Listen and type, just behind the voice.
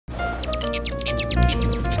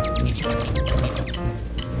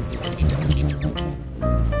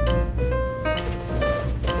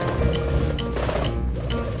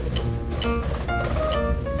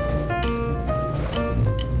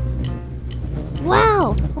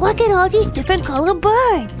Look at all these different color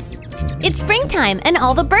birds. It's springtime and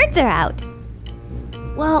all the birds are out.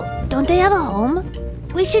 Well, don't they have a home?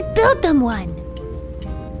 We should build them one.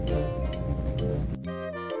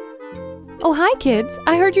 Oh, hi kids.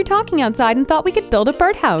 I heard you talking outside and thought we could build a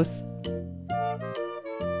birdhouse.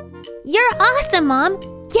 You're awesome, Mom.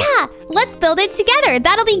 Yeah, let's build it together.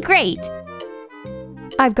 That'll be great.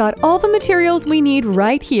 I've got all the materials we need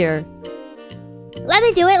right here. Let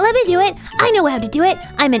me do it, let me do it. I know how to do it.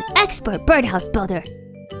 I'm an expert birdhouse builder.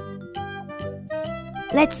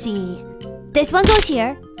 Let's see. This one goes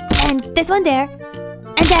here, and this one there,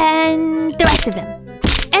 and then the rest of them.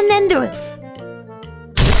 And then the roof.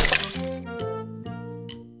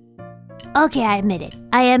 Okay, I admit it.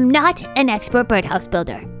 I am not an expert birdhouse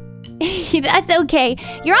builder. That's okay.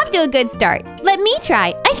 You're off to a good start. Let me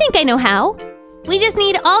try. I think I know how. We just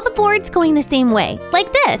need all the boards going the same way,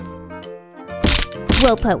 like this.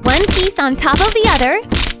 We'll put one piece on top of the other,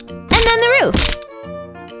 and then the roof.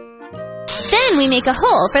 Then we make a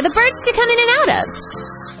hole for the birds to come in and out of.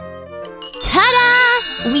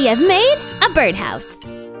 Ta-da! We have made a birdhouse.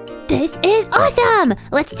 This is awesome!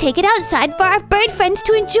 Let's take it outside for our bird friends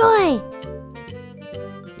to enjoy.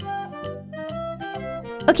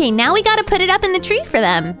 Okay, now we gotta put it up in the tree for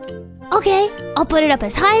them. Okay, I'll put it up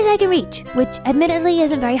as high as I can reach, which admittedly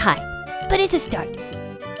isn't very high, but it's a start.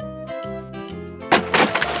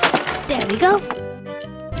 There we go.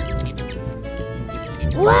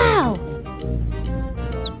 Wow!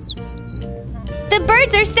 The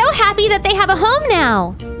birds are so happy that they have a home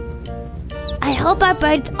now. I hope our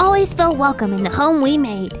birds always feel welcome in the home we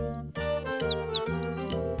made.